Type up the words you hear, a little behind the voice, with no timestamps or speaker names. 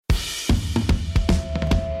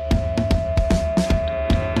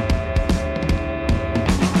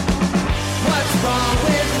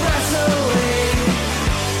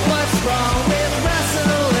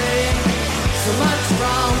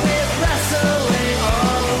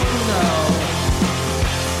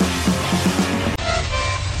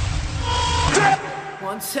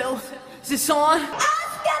So, is this on? アスカで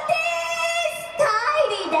すタイ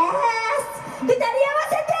リです二人合わ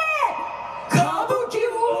せて歌舞伎ウ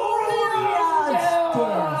ォリア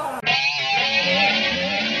ーズ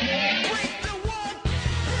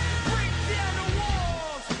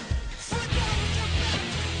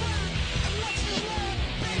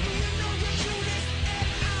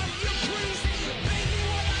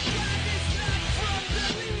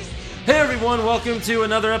Hey everyone, welcome to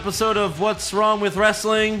another episode of What's Wrong with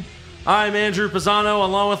Wrestling. I'm Andrew Pisano,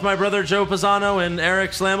 along with my brother Joe Pisano and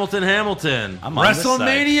Eric Slamilton Hamilton. I'm on this side.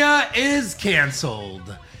 WrestleMania is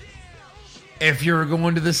canceled. If you're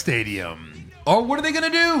going to the stadium. Or what are they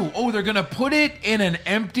going to do? Oh, they're going to put it in an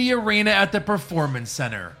empty arena at the Performance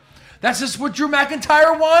Center. That's just what Drew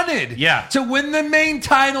McIntyre wanted. Yeah. To win the main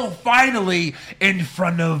title finally in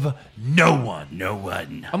front of no one. No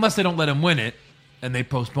one. Unless they don't let him win it and they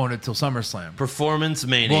postpone it till SummerSlam. Performance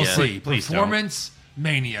Mania. We'll see. Please Performance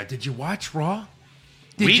Mania. Did you watch Raw?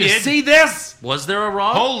 We you did. see this? Was there a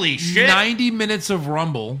Raw? Holy shit. 90 minutes of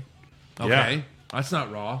Rumble. Okay. Yeah. That's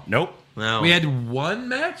not Raw. Nope. No. We had one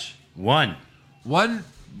match? One. One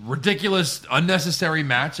ridiculous, unnecessary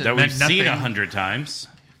match That meant we've nothing. seen 100 times.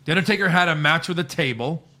 The Undertaker had a match with a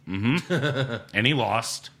table. And he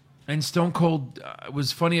lost. And Stone Cold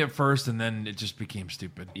was funny at first, and then it just became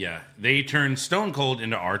stupid. Yeah. They turned Stone Cold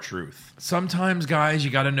into R-Truth. Sometimes, guys,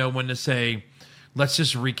 you got to know when to say, let's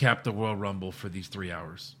just recap the Royal Rumble for these 3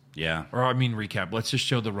 hours. Yeah. Or, I mean, recap. Let's just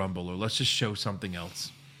show the Rumble, or let's just show something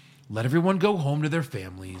else. Let everyone go home to their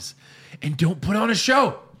families, and don't put on a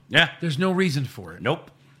show. Yeah. There's no reason for it.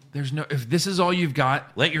 Nope. There's no. If this is all you've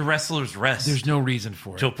got, Let your wrestlers rest. there's no reason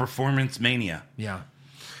for it. Till Performance Mania. Yeah.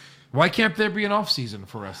 Why can't there be an off season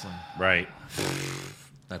for wrestling? Right.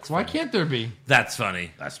 That's Why funny. can't there be? That's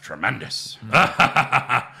funny. That's tremendous.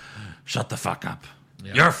 Shut the fuck up.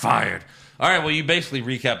 You're fired. All right, well, you basically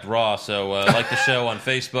recapped Raw, so like the show on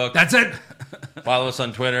Facebook. That's it. Follow us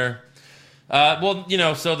on Twitter. Well, you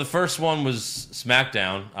know, so the first one was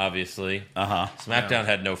SmackDown, obviously. Uh-huh. SmackDown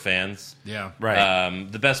had no fans. Yeah. Right.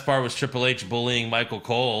 The best part was Triple H bullying Michael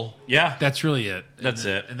Cole. Yeah. That's really it. That's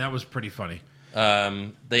it. And that was pretty funny.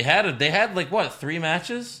 They had like what, 3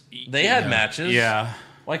 matches? They had matches. Yeah.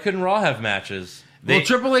 Why couldn't Raw have matches? Well,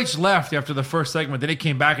 Triple H left after the first segment. Then he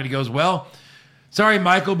came back and he goes, well, sorry,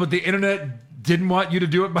 Michael, but the internet didn't want you to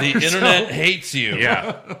do it by The yourself. internet hates you.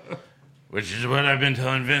 Yeah. Which is what I've been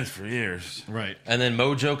telling Vince for years. Right. And then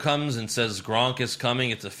Mojo comes and says Gronk is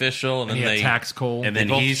coming. It's official. And And then he they attacks Cole. And they then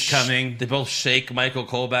both he's coming. They both shake Michael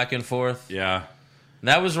Cole back and forth. Yeah. And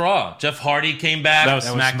that was Raw. Jeff Hardy came back. That was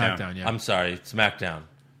that was SmackDown. SmackDown, yeah. I'm sorry, SmackDown.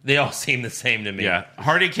 They all seem the same to me. Yeah.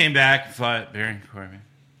 Hardy came back, fought Baron Corbin.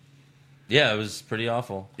 Yeah, it was pretty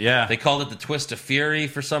awful. Yeah. They called it the Twist of Fury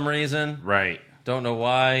for some reason. Right. Don't know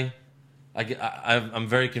why. I'm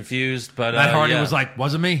very confused, but Matt Hardy yeah. was like,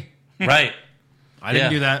 wasn't me. right. I didn't Yeah.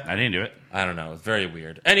 do that. I didn't do it. I don't know. It's very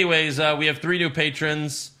weird. Anyways, we have 3 new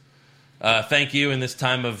patrons. Thank you in this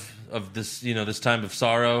time of this, this time of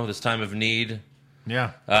sorrow, this time of need.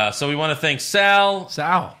 Yeah. So we want to thank Sal,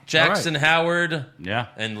 Sal. Jackson Howard, Yeah.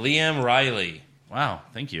 and Liam Riley. Wow.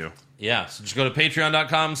 Thank you. Yeah, so just go to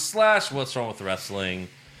patreon.com/What's Wrong with Wrestling.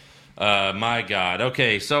 My God.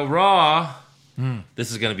 Okay, so Raw.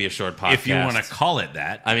 This is going to be a short podcast. If you want to call it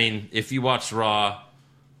that. I mean, if you watch Raw,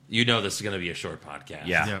 you know this is going to be a short podcast.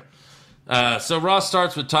 Yeah. Yeah. So Raw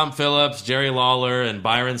starts with Tom Phillips, Jerry Lawler, and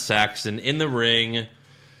Byron Saxton in the ring.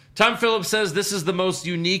 Tom Phillips says this is the most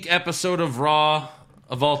unique episode of Raw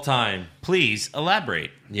of all time. Please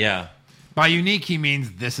elaborate. Yeah. By unique, he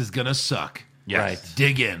means this is going to suck. Yes. Right.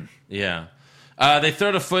 Dig in. Yeah. They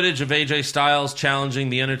throw the footage of AJ Styles challenging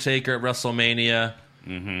The Undertaker at WrestleMania.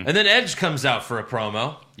 And then Edge comes out for a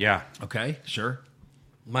promo. Yeah. Okay, sure.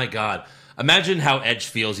 My God. Imagine how Edge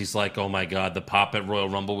feels. He's like, oh my God, the pop at Royal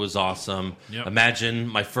Rumble was awesome. Yep. Imagine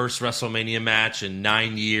my first WrestleMania match in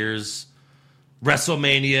 9 years.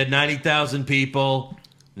 WrestleMania, 90,000 people.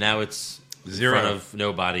 Now it's Zero. in front of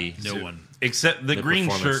nobody. No one. Except the green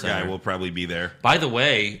Performance shirt guy Center. will probably be there. By the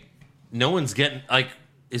way, no one's getting,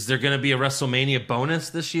 is there going to be a WrestleMania bonus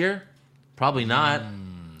this year? Probably not.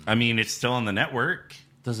 I mean, it's still on the network.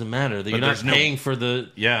 Doesn't matter. You're not there's no- paying for the...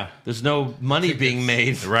 Yeah. There's no money being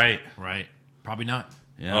made. Right. Right. Probably not.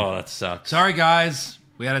 Yeah. Oh, that sucks. Sorry, guys.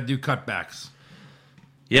 We had to do cutbacks.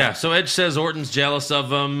 Yeah, so Edge says Orton's jealous of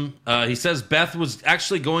him. He says Beth was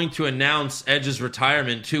actually going to announce Edge's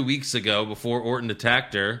retirement 2 weeks ago before Orton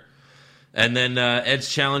attacked her. And then Edge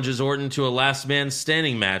challenges Orton to a last man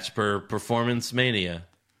standing match per Performance Mania.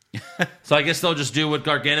 So I guess they'll just do what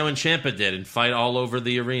Gargano and Ciampa did and fight all over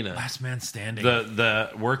the arena. Last man standing.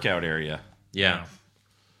 The workout area. Yeah.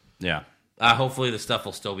 Yeah. Hopefully the stuff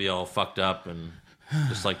will still be all fucked up and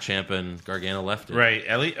just like Ciampa and Gargano left it. Right.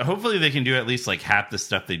 At least, hopefully they can do at least like half the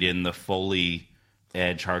stuff they did in the Foley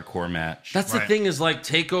Edge hardcore match. That's the thing is like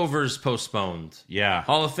TakeOver's postponed. Yeah.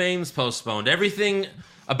 Hall of Fame's postponed. Everything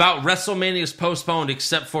about WrestleMania is postponed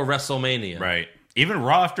except for WrestleMania. Right. Even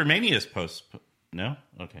Raw after Mania is No?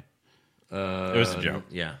 Okay. It was a joke.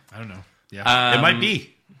 Yeah. I don't know. Yeah. It might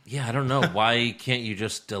be. Yeah, I don't know. Why can't you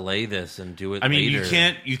just delay this and do it I mean, later?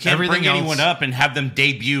 you can't Everything bring anyone else- up and have them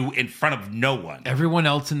debut in front of no one. Everyone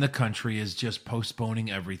else in the country is just postponing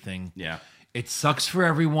everything. Yeah. It sucks for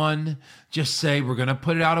everyone. Just say we're going to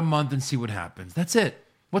put it out a month and see what happens. That's it.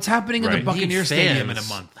 What's happening in the Right. Buccaneer Need Stadium in a fans.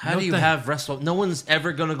 month? How do you have No one's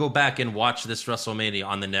ever going to go back and watch this WrestleMania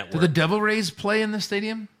on the network. Do the Devil Rays play in the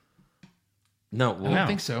stadium? No, well, I don't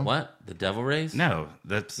think so. What? The Devil Rays? No,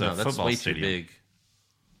 that's a No, that's football way stadium. too big.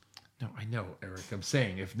 No, I know, Eric. I'm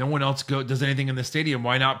saying if no one else does anything in the stadium,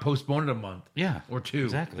 why not postpone it a month? Yeah. Or two.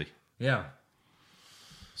 Exactly. Yeah.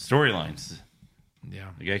 Storylines. Yeah.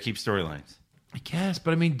 You got to keep storylines. I guess,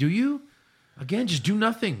 but I mean, do you? Again, just do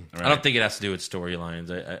nothing. I don't think it has to do with storylines.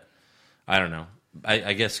 I don't know.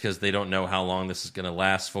 I guess because they don't know how long this is going to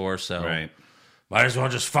last for, so Right. might as well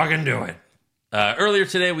just fucking do it. Earlier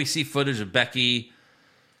today, we see footage of Becky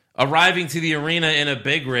arriving to the arena in a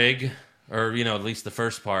big rig, or, at least the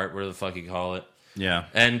first part, where the fuck you call it. Yeah.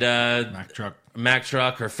 And Mack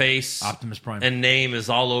truck. her face, Optimus Prime. and name is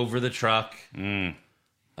all over the truck.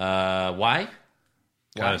 Why?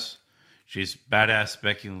 Because she's badass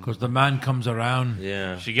Becky. Because the man comes around.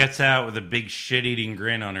 Yeah. She gets out with a big shit-eating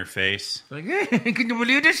grin on her face. Like, hey, can you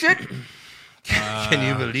believe this shit? Can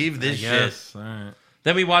you believe this shit? Yes. All right.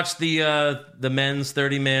 Then we watched the men's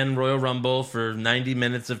 30-man Royal Rumble for 90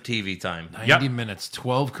 minutes of TV time. 90 minutes,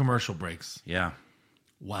 12 commercial breaks. Yeah.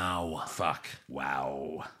 Wow. Fuck.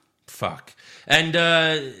 Wow. Fuck. And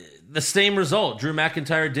the same result. Drew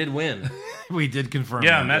McIntyre did win. We did confirm.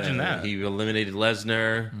 Yeah, that. imagine that. He eliminated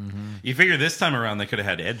Lesnar. You figure this time around they could have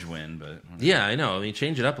had Edge win, but Yeah, I know. I mean,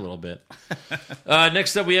 change it up a little bit.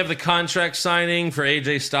 Next up, we have the contract signing for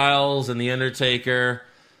AJ Styles and The Undertaker.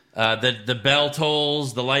 The bell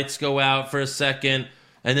tolls, the lights go out for a second,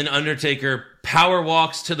 and then Undertaker power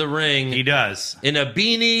walks to the ring he does. in a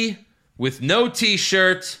beanie with no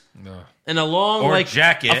t-shirt No. and a long Or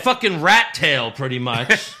jacket. a fucking rat tail, pretty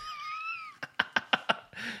much,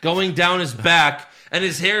 going down his back, and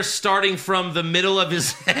his hair starting from the middle of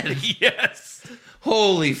his head. Yes.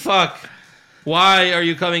 Holy fuck! Why are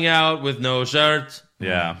you coming out with no shirt?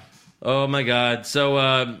 Yeah. Oh my god!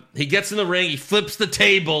 So he gets in the ring, he flips the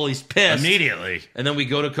table, he's pissed, Immediately. and then we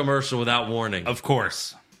go to commercial without warning. Of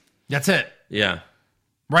course. That's it. Yeah.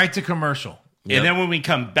 Right to commercial. Yep. And then when we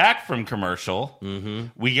come back from commercial,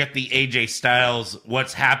 we get the AJ Styles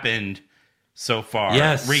what's happened so far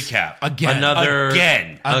Yes. recap. Again. Another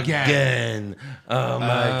Again. Again. Oh my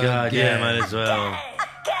god! Yeah, Again. might as well.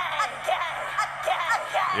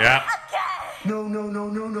 Yeah. No, no, no,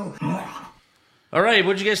 no, no. All right,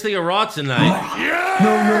 what'd you guys think of Raw tonight?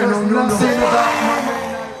 There's nothing about Monday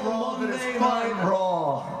Night Raw that is quite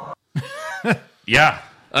raw. Yeah.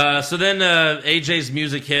 So then AJ's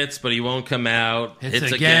music hits, but he won't come out.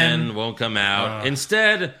 Hits again, again. won't come out.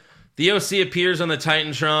 Instead, the OC appears on the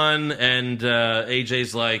Titantron, and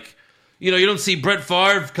AJ's like, you don't see Brett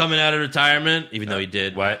Favre coming out of retirement, even though he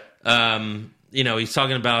did. What? He's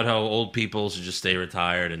talking about how old people should just stay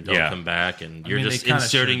retired and don't Yeah. come back, and you're mean, just they kinda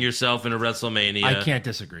inserting should. yourself into WrestleMania. I can't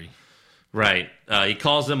disagree. Right. He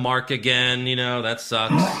calls him Mark again. That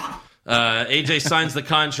sucks. AJ signs the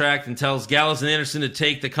contract and tells Gallows and Anderson to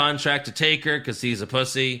take the contract to Taker because he's a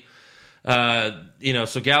pussy.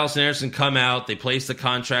 So Gallows and Anderson come out. They place the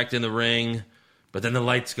contract in the ring, but then the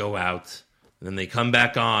lights go out. And then they come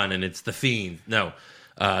back on, and it's The Fiend. No.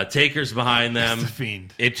 Taker's behind them. The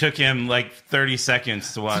Fiend. It took him like 30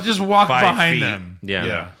 seconds to watch. So just walk 5 behind feet. them.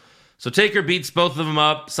 Yeah. So Taker beats both of them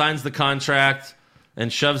up, signs the contract,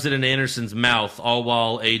 and shoves it in Anderson's mouth, all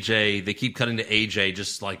while AJ, they keep cutting to AJ,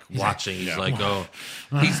 just like watching. He's like, oh.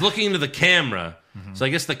 He's looking into the camera. So I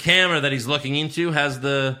guess the camera that he's looking into has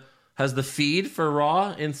the feed for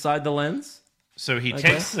Raw inside the lens. So he Okay.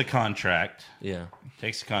 takes the contract. Yeah.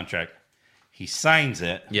 He signs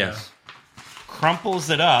it. Yes. Crumples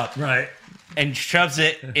it up. Right. And shoves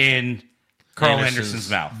it in Carl Anderson's- Anderson's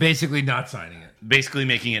mouth. Basically not signing it. Basically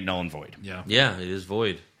making it null and void. Yeah. Yeah, it is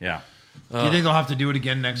void. Yeah. Do you think they'll have to do it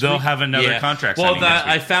again next They'll week? have another Yeah. contract Well, signing next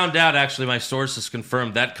I week. found out, actually, my sources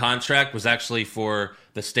confirmed that contract was actually for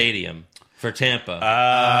the stadium, for Tampa.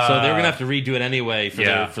 So they were going to have to redo it anyway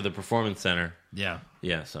for the Performance Center. Yeah.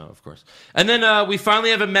 Yeah, so of course. And then we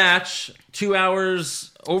finally have a match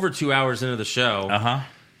over 2 hours into the show. Uh-huh.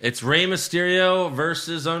 It's Rey Mysterio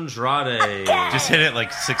versus Andrade. Just hit it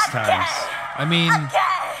like 6 times. I mean,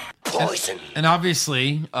 poison. And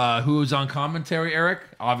obviously, who's on commentary, Eric?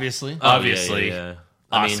 Obviously. Obviously. Yeah.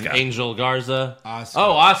 I mean, Asuka. Angel Garza. Asuka.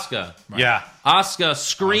 Oh, Asuka. Yeah. Asuka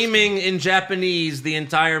screaming in Japanese the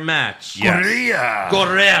entire match. Yes.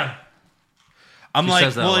 Correa. I'm She like,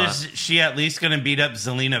 says that a well, lot. is she at least going to beat up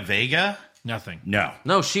Zelina Vega? Nothing. No.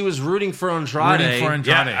 No, she was rooting for Andrade. Rooting for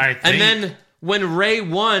Yeah, Andrade. I think. And then when Ray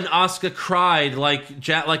won, Asuka cried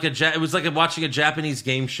it was like watching a Japanese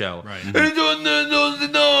game show. Right. And it was like,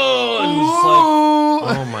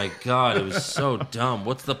 oh my god, it was so dumb.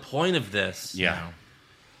 What's the point of this? Yeah.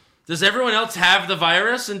 Does everyone else have the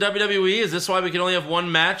virus in WWE? Is this why we can only have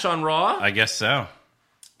one match on Raw? I guess so.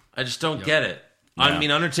 I just don't get it. I Yeah.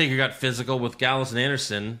 mean, Undertaker got physical with Gallows and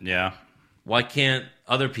Anderson. Yeah. Why can't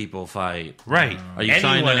other people fight? Right. Are you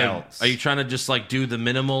Anyone else? Are you trying to just like do the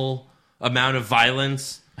minimal amount of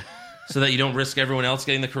violence so that you don't risk everyone else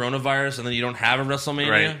getting the coronavirus and then you don't have a WrestleMania?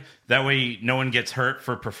 Right. That way no one gets hurt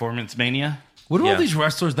for Performance Mania. What do Yeah. all these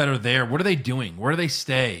wrestlers that are there, what are they doing? Where do they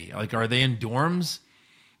stay? Like, are they in dorms?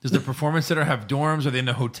 Does the Performance Center have dorms? Are they in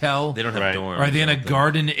a hotel? They don't have Right. dorms. Are they in a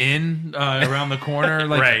Garden Inn around the corner?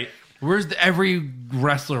 Like, Right. Where's every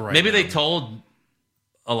wrestler right Maybe now? they told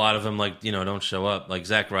a lot of them, like, don't show up. Like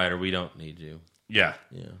Zack Ryder, we don't need you. Yeah.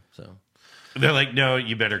 Yeah, so. They're like, no,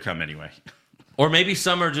 you better come anyway. Or maybe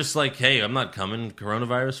some are just like, hey, I'm not coming.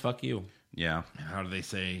 Coronavirus, fuck you. Yeah. How do they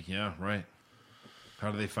say, yeah, right. How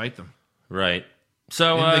do they fight them? Right.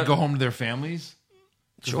 So, Didn't they go home to their families?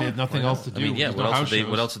 'Cause they have nothing else to do. I mean, yeah, There's what no else, house would they,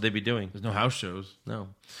 shows. what else would they be doing? There's no house shows. No.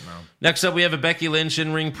 Next up, we have a Becky Lynch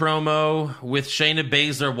in-ring promo with Shayna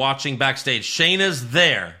Baszler watching backstage. Shayna's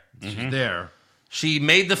there. She's there. She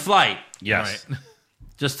made the flight Yes. Right.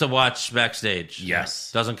 just to watch backstage.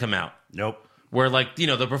 Yes. Doesn't come out. Nope. Where, like,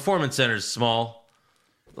 the Performance Center is small.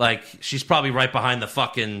 Like, she's probably right behind the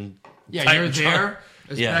fucking... Yeah, you're Titantron. there.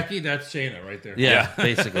 As Yeah. Becky, that's Shayna right there. Yeah,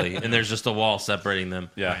 basically. And there's just a wall separating them.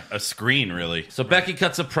 Yeah. A screen, really. So Becky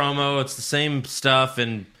cuts a promo. It's the same stuff,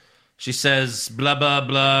 and she says, blah, blah,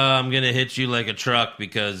 blah, I'm going to hit you like a truck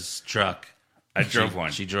because truck. I drove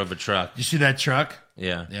one. She drove a truck. You see that truck?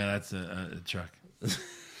 Yeah. Yeah, that's a truck.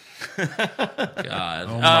 God.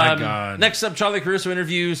 Oh, my God. Next up, Charlie Caruso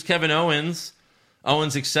interviews Kevin Owens.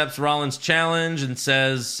 Owens accepts Rollins' challenge and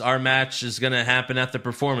says, our match is going to happen at the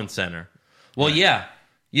Performance Center. Well, yeah.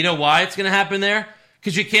 You know why it's going to happen there?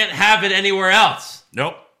 Because you can't have it anywhere else.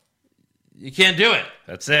 Nope. You can't do it.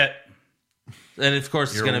 That's it. And, of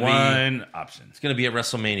course, Your it's going to be... one option. It's going to be at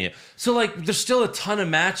WrestleMania. So, like, there's still a ton of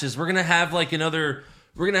matches. We're going to have, like, we're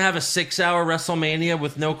going to have a 6-hour WrestleMania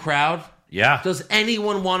with no crowd. Yeah. Does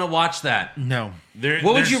anyone want to watch that? No.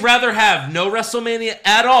 What would you rather have? No WrestleMania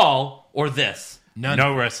at all or this? None.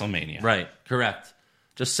 No WrestleMania. Right. Correct.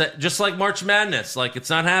 Just like March Madness. Like, it's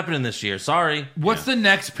not happening this year. Sorry. What's the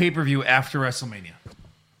next pay-per-view after WrestleMania?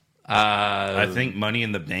 I think Money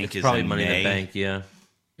in the Bank is Probably in Money May. in the Bank, yeah.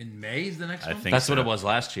 In May is the next I one? think That's so. what it was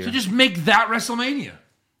last year. So just make that WrestleMania.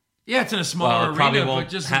 Yeah, it's in a smaller Well, it probably arena, won't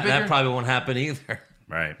but just that bigger. probably won't happen either.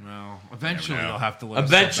 Right. Well, eventually Never know. they'll have to let us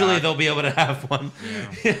Eventually, back. they'll be able to have one.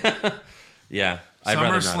 Yeah. I'd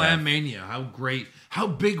rather not SummerSlam have. Mania. How great. How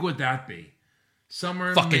big would that be?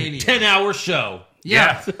 Summer Fucking Mania. 10-hour show.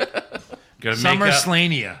 Yeah. Gonna Summer make up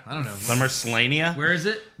Slania. I don't know. Summer Slania. Where is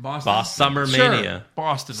it? Boston? Boston. Summer Sure. Mania.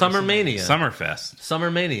 Boston. Summer WrestleMania. Mania. Summerfest.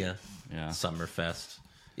 Summer Mania. Yeah. Summerfest.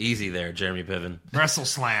 Easy there, Jeremy Piven. Wrestle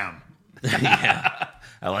Slam. Yeah.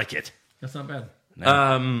 I like it. That's not bad.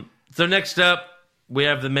 So next up, we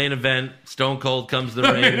have the main event. Stone Cold comes to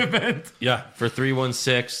the ring Yeah. for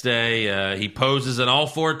 316 Day. He poses in all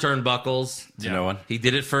 4 turnbuckles. Do you know one? He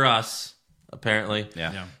did it for us, apparently.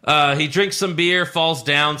 Yeah. He drinks some beer, falls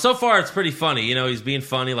down. So far, it's pretty funny. You know, he's being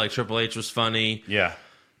funny like Triple H was funny. Yeah.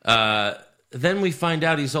 Then we find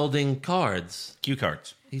out he's holding cards. Cue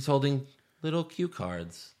cards. He's holding little cue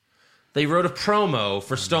cards. They wrote a promo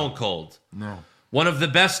for Stone Cold. No. One of the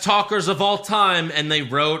best talkers of all time, and they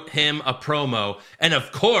wrote him a promo. And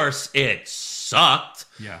of course, it sucked.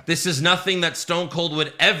 Yeah. This is nothing that Stone Cold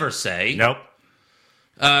would ever say. Nope.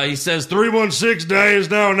 He says, 316 Day is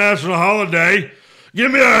now a national holiday.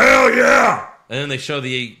 Give me a hell yeah! And then they show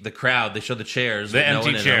the crowd. They show the chairs. The with no empty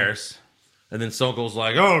one in them. chairs. And then Stone Cold's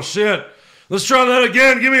like, oh, shit. Let's try that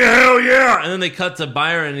again. Give me a hell yeah! And then they cut to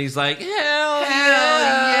Byron, and he's like, hell yeah!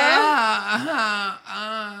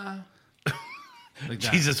 Like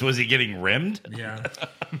that. Jesus, was he getting rimmed? Yeah.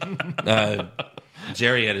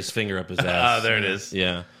 Jerry had his finger up his ass. There it is.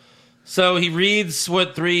 Yeah. So he reads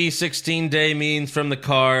what 316 Day means from the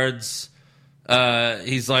cards.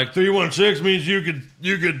 He's like, 316 means you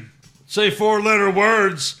could say 4-letter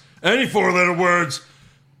words, any 4-letter words,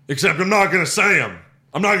 except I'm not going to say them.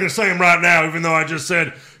 I'm not going to say them right now, even though I just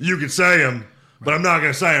said you could say them, but I'm not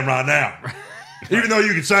going to say them right now. Even though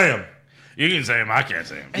you can say them. You can say him. I can't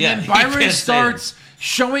say him. And Yeah, then he Byron can't say starts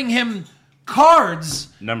showing him cards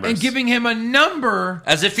Numbers. and giving him a number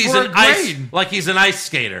As if he's for an a ice, grade. like he's an ice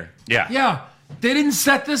skater. Yeah. Yeah, they didn't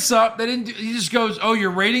set this up. They didn't. He just goes, "Oh, you're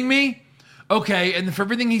rating me, okay?" And for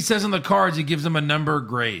everything he says on the cards, he gives him a number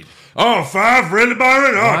grade. Oh, 5? Really,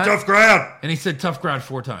 Byron? Oh, What? tough crowd. And he said "tough crowd"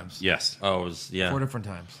 4 times. Yes. Oh, it was, yeah. 4 different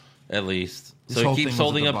times. At least. This So whole he thing keeps was a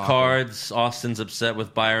holding up debacle. cards. Austin's upset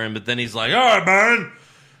with Byron, but then he's like, all right, Byron,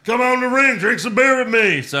 come on the ring, drink some beer with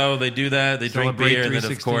me. So they do that. They drink Celebrate beer, and then, of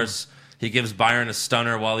 316. course, he gives Byron a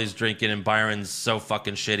stunner while he's drinking, and Byron's so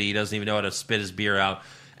fucking shitty. He doesn't even know how to spit his beer out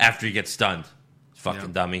after he gets stunned. Fucking Yeah.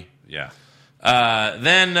 dummy. Yeah.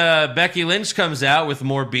 Then Becky Lynch comes out with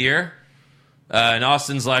more beer. And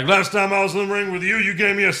Austin's like, last time I was in the ring with you, you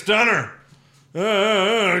gave me a stunner.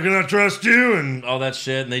 Can I trust you? And all that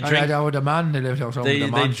shit. And they drink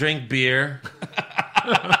they drink beer.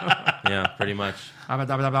 Yeah, pretty much.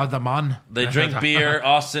 They drink beer.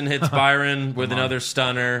 Austin hits Byron with another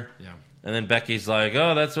stunner. Yeah. And then Becky's like,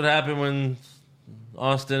 oh, that's what happened when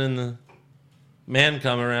Austin and the man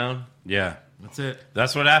come around. Yeah. That's it.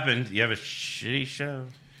 That's what happened. You have a shitty show.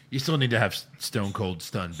 You still need to have Stone Cold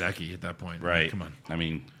stun Becky at that point. Right. Come on. I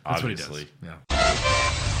mean, That's obviously. what he does. Yeah.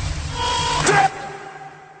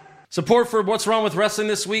 Support for What's Wrong with Wrestling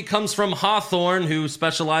this week comes from Hawthorne, who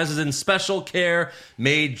specializes in special care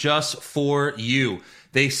made just for you.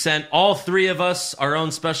 They sent all 3 of us our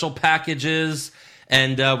own special packages,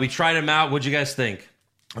 and we tried them out. What'd you guys think?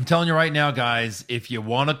 I'm telling you right now, guys, if you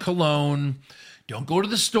want a cologne, don't go to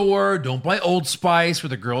the store. Don't buy Old Spice where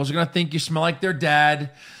the girls are going to think you smell like their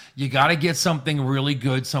dad. You got to get something really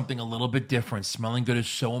good, something a little bit different. Smelling good is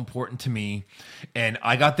so important to me. And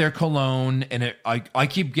I got their cologne, and I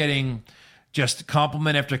keep getting just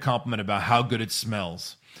compliment after compliment about how good it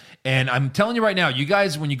smells. And I'm telling you right now, you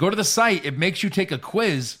guys, when you go to the site, it makes you take a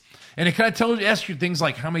quiz. And it kind of asks you things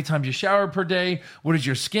like how many times you shower per day, what is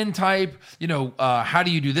your skin type, how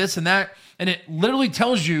do you do this and that. And it literally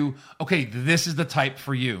tells you, okay, this is the type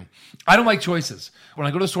for you. I don't like choices. When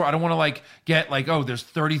I go to the store, I don't want to get there's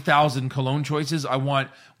 30,000 cologne choices. I want,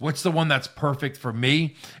 what's the one that's perfect for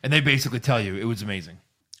me? And they basically tell you. It was amazing.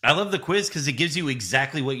 I love the quiz because it gives you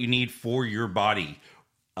exactly what you need for your body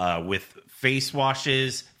with face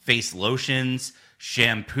washes, face lotions,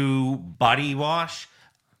 shampoo, body wash.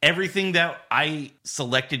 Everything that I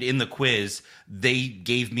selected in the quiz, they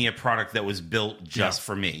gave me a product that was built just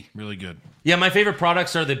for me. Really good. Yeah, my favorite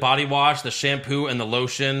products are the body wash, the shampoo, and the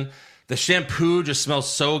lotion. The shampoo just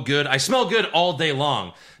smells so good. I smell good all day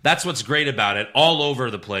long. That's what's great about it. All over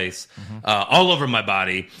the place. All over my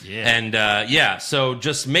body. Yeah. And so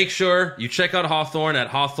just make sure you check out Hawthorne at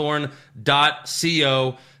hawthorne.co.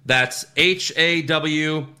 That's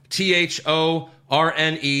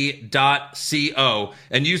HAWTHORNE.co.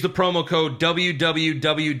 And use the promo code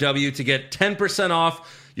WWWW to get 10%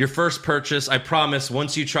 off your first purchase. I promise,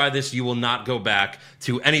 once you try this, you will not go back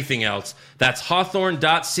to anything else. That's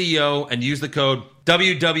hawthorne.co and use the code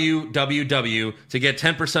WWWW to get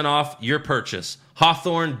 10% off your purchase.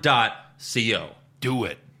 Hawthorne.co. Do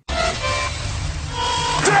it.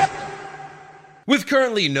 With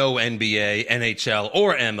currently no NBA, NHL,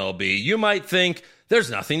 or MLB, you might think there's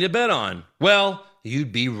nothing to bet on. Well,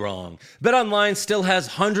 you'd be wrong. BetOnline still has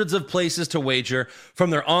hundreds of places to wager, from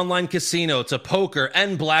their online casino to poker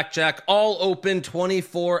and blackjack, all open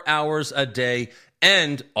 24 hours a day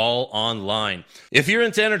and all online. If you're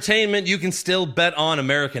into entertainment, you can still bet on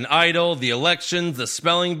American Idol, the elections, the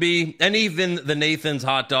spelling bee, and even the Nathan's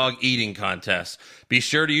hot dog eating contest. Be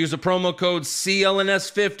sure to use the promo code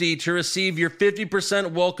CLNS50 to receive your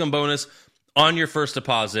 50% welcome bonus on your first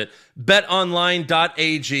deposit.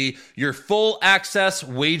 BetOnline.ag, your full access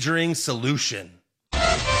wagering solution. All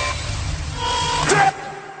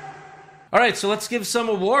right, so let's give some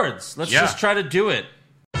awards. Let's just try to do it.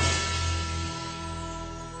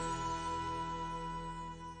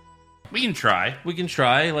 We can try. We can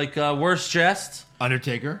try, worst jest.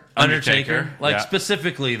 Undertaker. Undertaker. Yeah.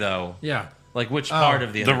 Specifically, though. Yeah. Which part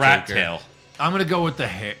of the The Undertaker? rat tail. I'm going to go with the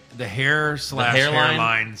hair slash hairline?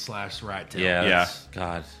 hairline slash rat tail. Yeah, that's,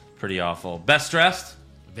 God, pretty awful. Best dressed?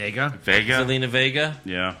 Vega. Vega. Zelina Vega.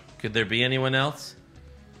 Yeah. Could there be anyone else?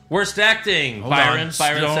 Worst acting? Hold Byron. on.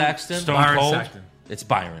 Byron Stone- Saxton. Stone- Byron Cold? Saxton. It's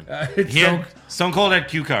Byron. It's He had, Stone Cold had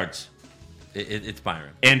cue cards. It's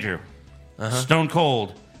Byron. Andrew. Stone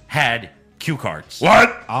Cold had cue cards.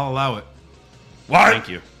 What? I'll allow it. What? Thank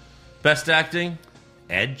you. Best acting?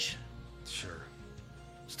 Edge. Sure.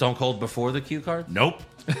 Stone Cold before the cue card? Nope.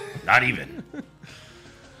 Not even.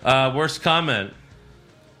 Worst comment.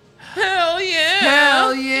 Hell yeah.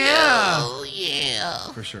 Hell yeah. Hell yeah.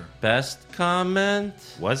 For sure. Best comment.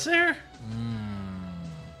 Was there?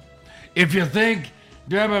 If you think,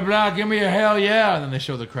 blah, blah, blah, give me a hell yeah. And then they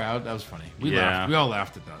show the crowd. That was funny. We Yeah. laughed. We all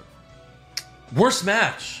laughed at that. Worst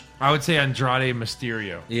match. I would say Andrade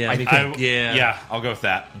Mysterio. Yeah. Yeah, I'll go with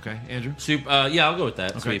that. Okay, Andrew? Yeah, I'll go with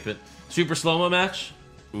that. Sweep it. Super slow-mo match.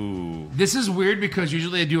 Ooh. This is weird because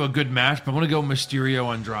usually I do a good match, but I'm going to go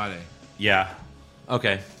Mysterio Andrade. Yeah.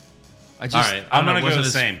 Okay. I just, All right, I don't I'm know, gonna it go wasn't the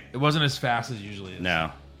as- same. It wasn't as fast as it usually is. No.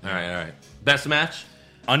 All right. Best match.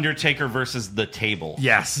 Undertaker versus the table.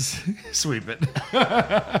 Yes. Sweep it.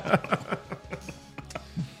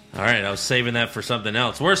 All right, I was saving that for something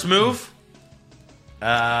else. Worst move.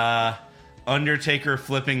 Undertaker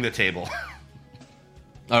flipping the table.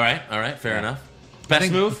 All right. Fair enough. Best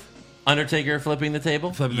think- move. Undertaker flipping the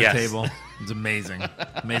table. Flipping Yes. the table. It's amazing.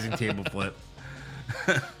 Amazing table flip.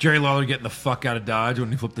 Jerry Lawler getting the fuck out of Dodge when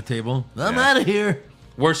he flipped the table. I'm Yeah. out of here.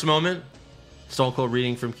 Worst moment. Stone Cold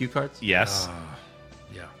reading from cue cards. Yes.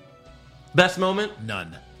 Yeah. Best moment.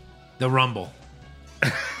 None. The Rumble.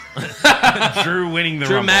 Drew winning the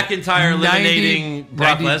Drew Rumble. McIntyre eliminating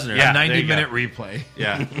Brock 90 Lesnar. Yeah. A there you go. 90-minute replay.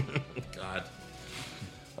 Yeah. God.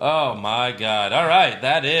 Oh my God. All right,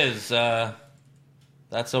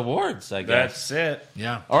 that's awards, I guess. That's it.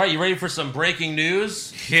 Yeah. All right, you ready for some breaking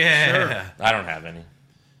news? Yeah. I don't have any.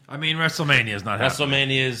 I mean, WrestleMania is not happening.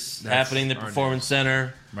 WrestleMania is happening in the our Performance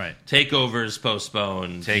Center. Right. Takeover's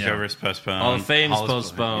postponed. Takeover's postponed. Hall of Fame's Hall is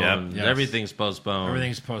postponed. Yes. Everything's postponed.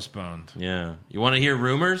 Everything's postponed. Yeah. You want to hear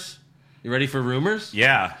rumors? You ready for rumors?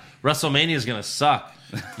 Yeah. WrestleMania is going to suck.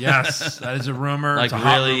 Yes, that is a rumor. Like It's a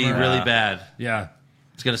hot really, rumor. really bad. Yeah.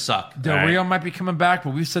 It's going to suck. Del All right. Rio might be coming back,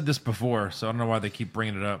 but we've said this before, so I don't know why they keep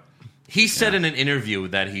bringing it up. He said in an interview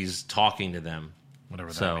that he's talking to them. Whatever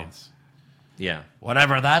that So- means. Yeah.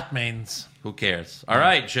 Whatever that means. Who cares? All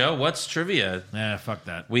right, Joe, what's trivia? Yeah, fuck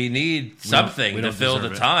that. We need something we to don't fill the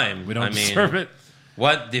deserve it. time. We don't I mean, deserve it.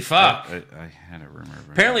 What the fuck? I had a rumor.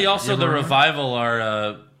 Apparently, also You have the a rumor?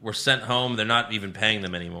 Revival were sent home. They're not even paying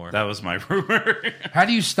them anymore That was my rumor. How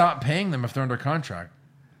do you stop paying them if they're under contract?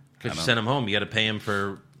 because you sent them home. You got to pay them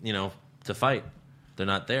for to fight. They're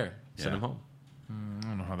not there. Send Yeah. them home. I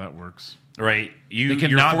don't know how that works. Right. They You're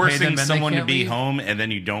cannot pay them forcing and they someone to can't be leave? home and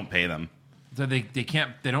then you don't pay them. So they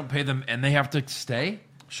don't pay them and they have to stay?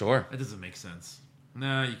 Sure, That doesn't make sense.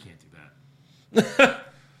 No, you can't do that.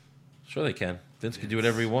 sure they can. Vince can do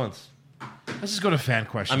whatever he wants. Let's just go to fan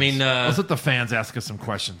questions. I mean, let's let the fans ask us some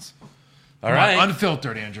questions. All Come on, right,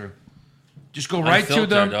 unfiltered, Andrew. Just go right to Unfiltered,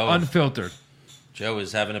 them, oh. unfiltered. Joe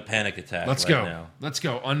is having a panic attack. Let's right go. now. Let's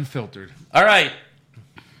go, unfiltered. All right.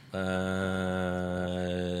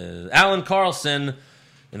 Alan Carlson,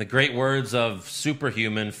 in the great words of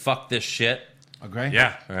Superhuman, fuck this shit. Okay.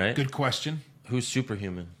 Yeah. All right. Good question. Who's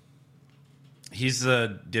Superhuman? He's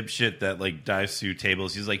the dipshit that like dives through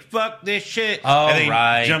tables. He's like, "Fuck this shit!" Oh, and then he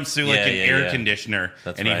right. jumps through like Yeah, an yeah, air yeah. conditioner,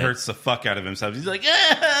 That's and right. he hurts the fuck out of himself. He's like,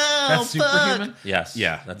 "Oh, That's fuck." Superhuman? Yes.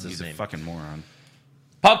 Yeah, That's his he's name. a fucking moron.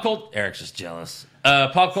 Pop culture. Eric's just jealous.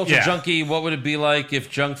 Pop culture Yeah. junkie. What would it be like if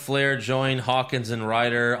Junk Flair joined Hawkins and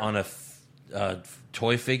Ryder on a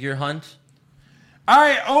toy figure hunt?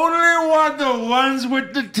 I only want the ones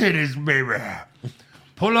with the titties, baby.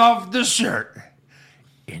 Pull off the shirt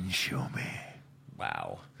and show me.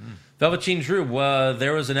 Wow. Velveteen Drew.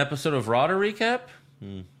 There was an episode of Raw to recap.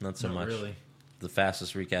 Not so much. really. The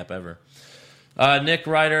fastest recap ever. Nick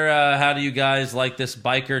Ryder. How do you guys like this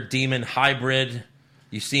biker demon hybrid?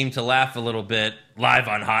 You seem to laugh a little bit live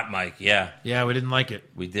on Hot Mic. Yeah, Yeah, we didn't like it.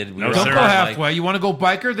 we did. We No, were Don't on sir. go Hot Mic. halfway. You want to go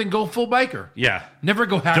biker? Then go full biker. Yeah, Never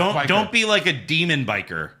go half biker. don't be like a demon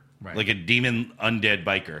biker, Right. like a demon undead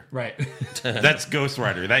biker. Right. That's Ghost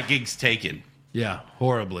Rider. That gig's taken. Yeah,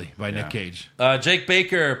 horribly by Nick Cage. Jake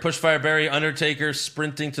Baker, Pushfire Barry, Undertaker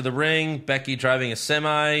sprinting to the ring, Becky driving a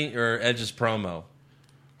semi, or Edge's promo.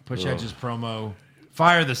 Push Edge's promo.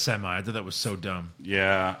 Fire the semi. I thought that was so dumb.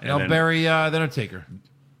 Yeah, And I'll bury the Undertaker.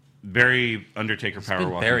 bury Undertaker power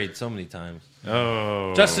Been walk. buried so many times.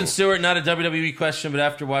 Oh, Justin Stewart, not a WWE question, but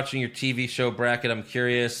after watching your TV show bracket, I'm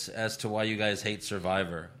curious as to why you guys hate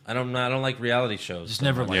Survivor. I don't like reality shows. Just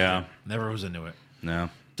never liked Yeah. it. Never was into it. No.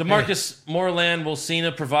 DeMarcus Moreland, will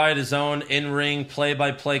Cena provide his own in-ring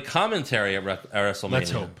play-by-play commentary at WrestleMania? Let's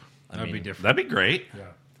hope. That would be different. That'd be great.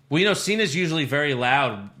 Well, Cena's usually very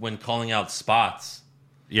loud when calling out spots.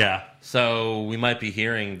 Yeah. So we might be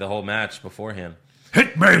hearing the whole match beforehand.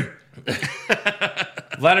 Hit me!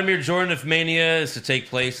 Vladimir Jordan, if Mania is to take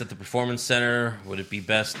place at the Performance Center, would it be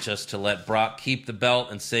best just to let Brock keep the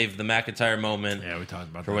belt and save the McIntyre moment Yeah, we talked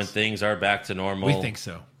about for when this. things are back to normal? We think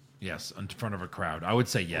so. Yes, in front of a crowd. I would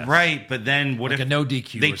say yes. Right, but then what Like if a no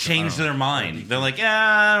DQ they or change something. their mind? They're like,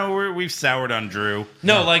 we've soured on Drew.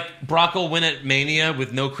 No, like Brock will win at Mania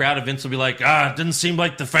with no crowd, and Vince will be like, it didn't seem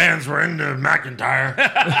like the fans were into McIntyre.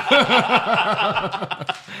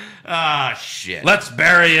 Shit. Let's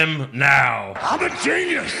bury him now.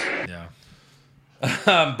 Yeah.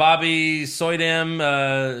 Bobby Soydam,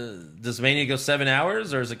 does Mania go 7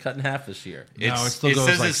 hours, or is it cut in half this year? No, it still it goes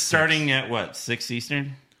says like it's 6. starting at what, 6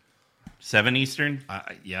 Eastern? 7 Eastern?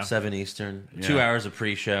 Yeah. 7 Eastern. Yeah. 2 hours of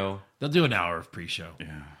pre-show. They'll do an hour of pre-show.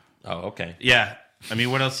 Oh, okay. Yeah. I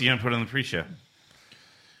mean, what else are you going to put on the pre-show?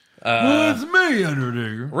 Well, it's me,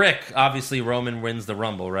 Undertaker. Rick, obviously Roman wins the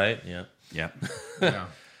Rumble, right? Yeah. Yeah. Yeah.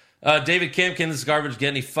 David Campkins, garbage get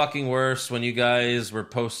any fucking worse when you guys were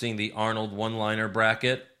posting the Arnold one-liner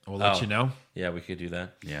bracket? We'll let you know. Yeah, we could do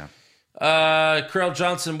that. Yeah. Carell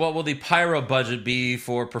Johnson, what will the pyro budget be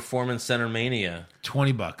for Performance Center Mania?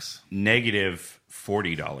 $20. Negative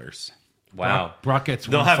 $40. Wow. Brock gets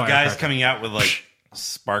They'll one have guys firecracker. coming out with like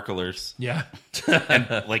sparklers Yeah.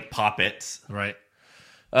 and like poppets. Right.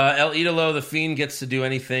 El Idolo, the Fiend, gets to do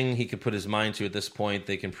anything he could put his mind to at this point.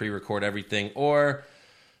 They can pre-record everything, or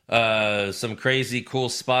some crazy cool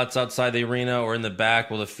spots outside the arena or in the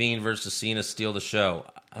back. Will the Fiend versus Cena steal the show?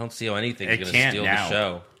 I don't see how anything's It going to can't steal now. the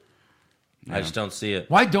show. I just don't see it.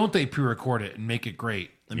 Why don't they pre-record it and make it great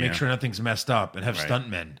and Yeah. make sure nothing's messed up and have Right.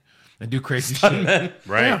 stuntmen and do crazy shit? Stuntmen.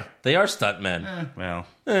 Right. Yeah. They are stuntmen. Well,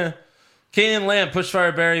 Kane Lamb,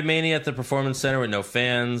 Pushfire Barry Mania at the Performance Center with no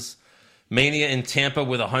fans. Mania in Tampa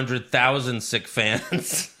with 100,000 sick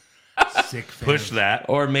fans. Sick fans. push that.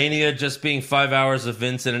 Or Mania just being 5 hours of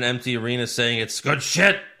Vince in an empty arena saying it's good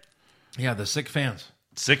shit. Yeah, the sick fans.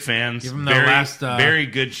 Sick fans. Give 'em the very, last, very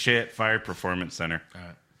good shit. Fire Performance Center.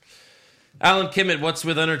 Alan Kimmett, what's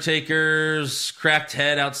with Undertaker's cracked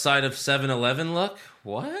head outside of 7-Eleven look?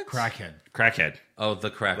 What? Crackhead. Crackhead. Oh, the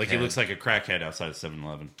crackhead. Like he looks like a crackhead outside of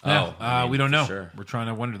 7-Eleven. Oh, I mean, we don't for know. sure. We're trying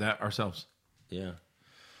to wonder that ourselves. Yeah.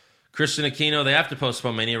 Christian Aquino, they have to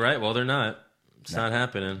postpone Mania, right? Well, they're not. It's not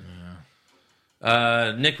happening.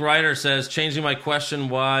 Nick Ryder says, changing my question,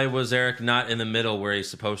 why was Eric not in the middle where he's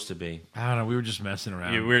supposed to be? I don't know. We were just messing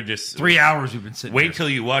around. Yeah, we're just 3 hours we've been sitting Wait here. till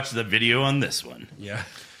you watch the video on this one. Yeah.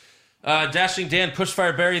 Dashing Dan,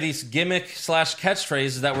 Pushfire Barry, these gimmick /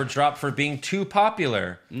 catchphrases that were dropped for being too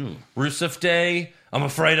popular. Rusev Day, I'm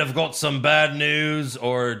afraid I've got some bad news,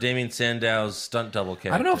 or Damien Sandow's stunt double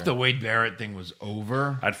character. I don't know if the Wade Barrett thing was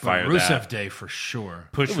over. I'd fire but Rusev that. Day for sure.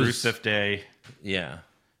 Push It was- Rusev Day. Yeah.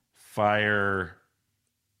 Fire.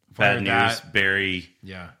 Fire Bad that. news. Barry.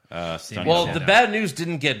 Yeah. Stunt Well, double. the bad news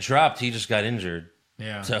didn't get dropped. He just got injured.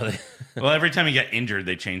 Yeah. So, Well, every time he got injured,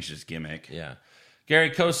 they changed his gimmick. yeah.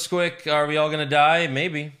 Gary Kosquick, are we all going to die?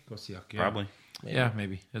 Maybe. Go see Probably. Yeah,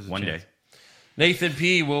 maybe. There's a One chance. day. Nathan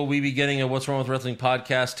P., will we be getting a What's Wrong with Wrestling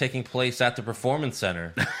podcast taking place at the Performance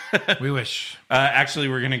Center? We wish. Actually,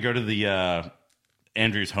 we're going to go to the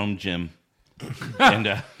Andrew's home gym and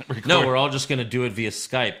record. No, we're all just going to do it via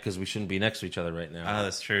Skype because we shouldn't be next to each other right now.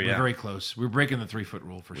 That's true, We're yeah. very close. We're breaking the 3-foot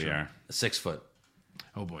rule for We sure. are. 6 foot.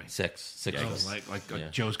 Oh boy. Six Oh, foot. like Yeah.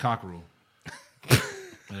 Joe's cock rule. I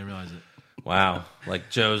didn't realize it. Wow. Like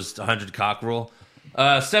Joe's 100 cock rule.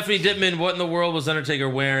 Stephanie Dittman, what in the world was Undertaker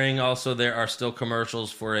wearing? Also, there are still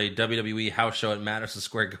commercials for a WWE house show at Madison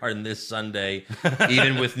Square Garden this Sunday,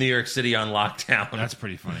 even with New York City on lockdown. That's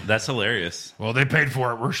pretty funny. That's hilarious. Well, they paid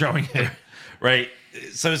for it. We're showing it. Right.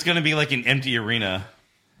 So it's going to be like an empty arena.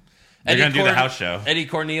 They're going to do the house show. Eddie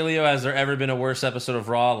Cornelio, has there ever been a worse episode of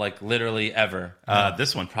Raw? Like, literally ever?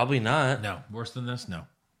 This one. Probably not. No. Worse than this? No.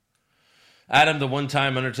 Adam, the one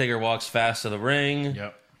time Undertaker walks fast to the ring.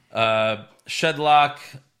 Yep. Shedlock,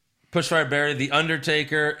 Pushfire Barry, The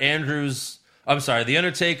Undertaker, the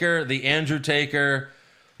Undertaker, the Andrew Taker,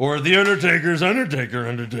 or The Undertaker's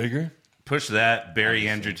Undertaker. Push that. Barry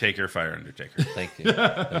Andrew Taker, Fire Undertaker. Thank you.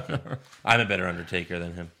 I'm a better Undertaker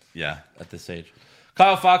than him Yeah. at this age.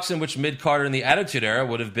 Kyle Foxon, which mid-carder in the Attitude Era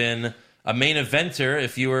would have been a main eventer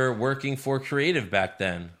if you were working for creative back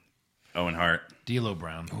then? Owen Hart. D'Lo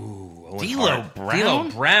Brown. D'Lo Brown? D'Lo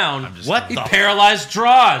Brown? What He the paralyzed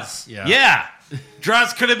draws. Yeah. Yeah.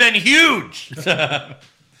 Draws could have been huge.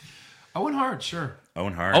 Owen Hart, sure.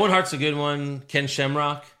 Owen Hart. Owen Hart's a good one. Ken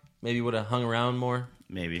Shamrock maybe would have hung around more.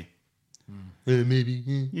 Maybe.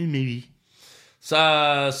 Maybe.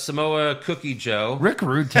 Samoa Cookie Joe. Rick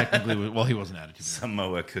Rude technically was, well, he wasn't attitude.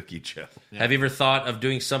 Samoa Cookie Joe. Have you ever thought of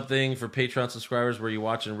doing something for Patreon subscribers where you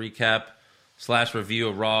watch and recap / review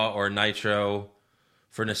a Raw or Nitro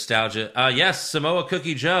for nostalgia. Yes, Samoa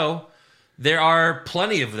Cookie Joe. There are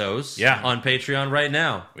plenty of those on Patreon right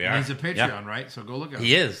now. We are. He's a Patreon, right? So go look at him.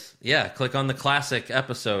 He is. Yeah, click on the classic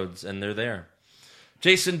episodes, and they're there.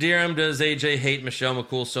 Jason Deerham, does AJ hate Michelle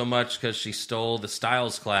McCool so much because she stole the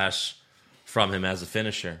Styles Clash from him as a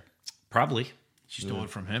finisher? Probably. She stole it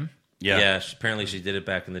from him? Yeah, apparently she did it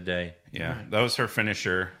back in the day. Yeah, that was her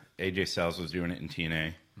finisher. AJ Styles was doing it in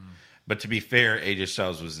TNA. But to be fair, AJ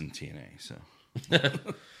Styles was in TNA, so...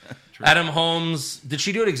 Adam Holmes, did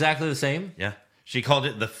she do it exactly the same? Yeah. She called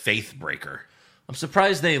it the Faith Breaker. I'm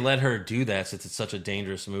surprised they let her do that since it's such a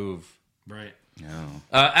dangerous move. Right. No.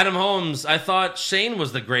 Adam Holmes, I thought Shane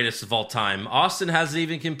was the greatest of all time. Austin hasn't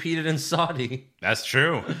even competed in Saudi. That's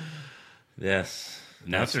true. Yes.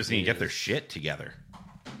 Announcers need to get their shit together.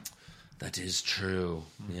 That is true.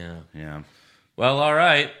 Yeah. Yeah. Well, all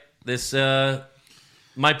right. This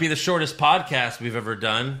might be the shortest podcast we've ever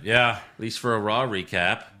done. Yeah. At least for a Raw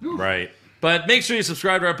recap. Right. But make sure you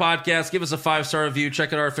subscribe to our podcast. Give us a 5-star review.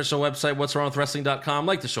 Check out our official website, what'swrongwithwrestling.com.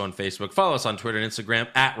 Like the show on Facebook. Follow us on Twitter and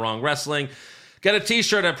Instagram @WrongWrestling. Get a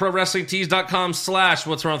t-shirt at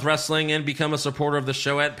ProWrestlingTees.com/what'swrongwithwrestling and become a supporter of the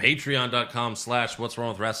show at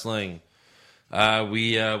Patreon.com/what'swrongwithwrestling.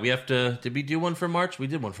 We have to... Did we do one for March? We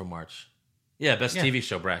did one for March. Yeah, best TV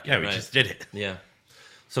show bracket. Yeah, we right? just did it. Yeah.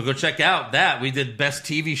 So go check out that. We did best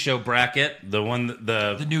TV show bracket. The one,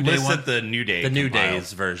 the New Day list one? that the New Day The New compiled.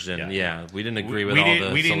 Days version. Yeah. Yeah. We didn't agree with all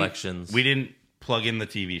the selections. We didn't plug in the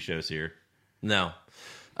TV shows here. No.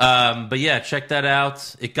 But yeah, check that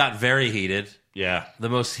out. It got very heated. Yeah. The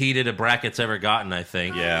most heated a bracket's ever gotten, I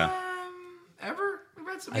think. Yeah. Ever? We've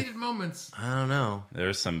had some heated moments. I don't know.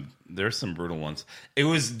 There's some brutal ones. It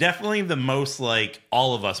was definitely the most like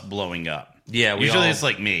all of us blowing up. Yeah, usually it's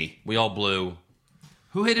like me. We all blew.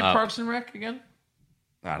 Who hated Parks and Rec again?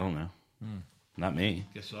 I don't know. Not me.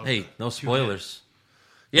 Guess so. Hey, no spoilers.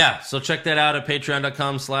 Yeah, so check that out at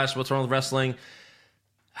patreon.com/what'swrongwithwrestling.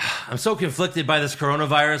 I'm so conflicted by this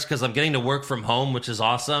coronavirus because I'm getting to work from home, which is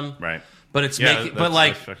awesome. Right. But it's Yeah, making, that's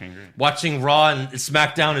like fucking great. watching Raw and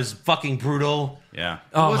SmackDown is fucking brutal. Yeah.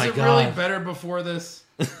 Oh Was my it god, really better before this?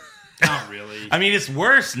 Not really. I mean, it's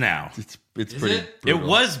worse now. it's Is pretty. it? Brutal. It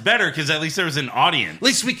was better because at least there was an audience. At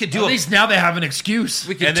least we could do At least now they have an excuse.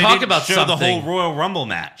 we could And they talk didn't about show something. the whole Royal Rumble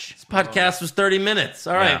match. This podcast was 30 minutes.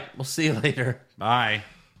 All right, Yeah. we'll see you later. Bye.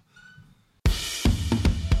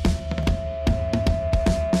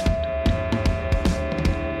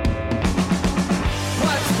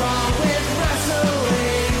 What's wrong with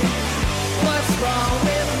wrestling? What's wrong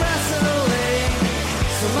with wrestling?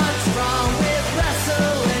 So much wrong with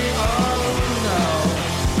wrestling. Oh no.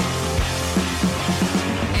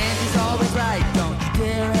 And he's always right. Don't you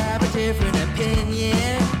dare have a different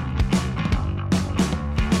opinion.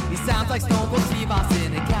 He sounds like Stone Cold Steve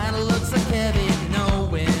Austin. It kinda looks like Kevin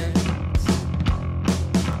Owens.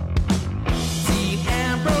 Dean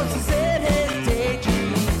Ambrose is in his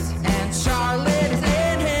daydreams, and Charlotte is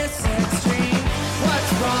in his sex dream.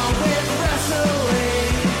 What's wrong with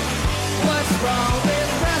wrestling? What's wrong with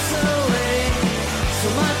wrestling? So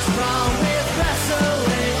much wrong with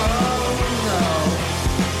wrestling. Oh no.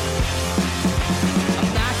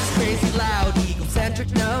 Obnoxious, crazy, loud, egocentric,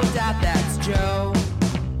 no doubt that's Joe.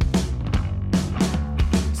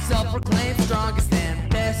 Self-proclaimed strongest and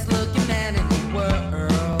best-looking man in the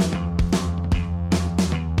world.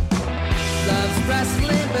 Loves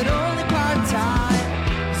wrestling, but only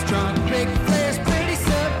part-time. Strong, big players, pretty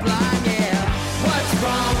sublime, yeah. What's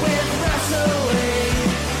wrong with wrestling?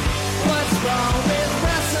 What's wrong with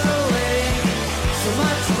wrestling? So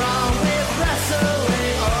much wrong with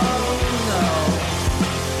wrestling, oh no.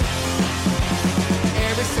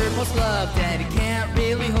 Every circle's loved, and he can't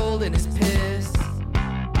really hold in his piss.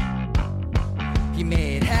 He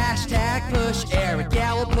made hashtag push Eric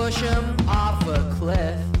Gallo push him off a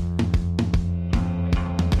cliff.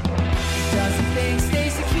 Doesn't think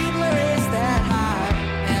Stacy Keebler is that high,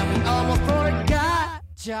 and we almost forgot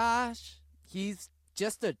Josh. He's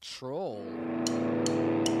just a troll.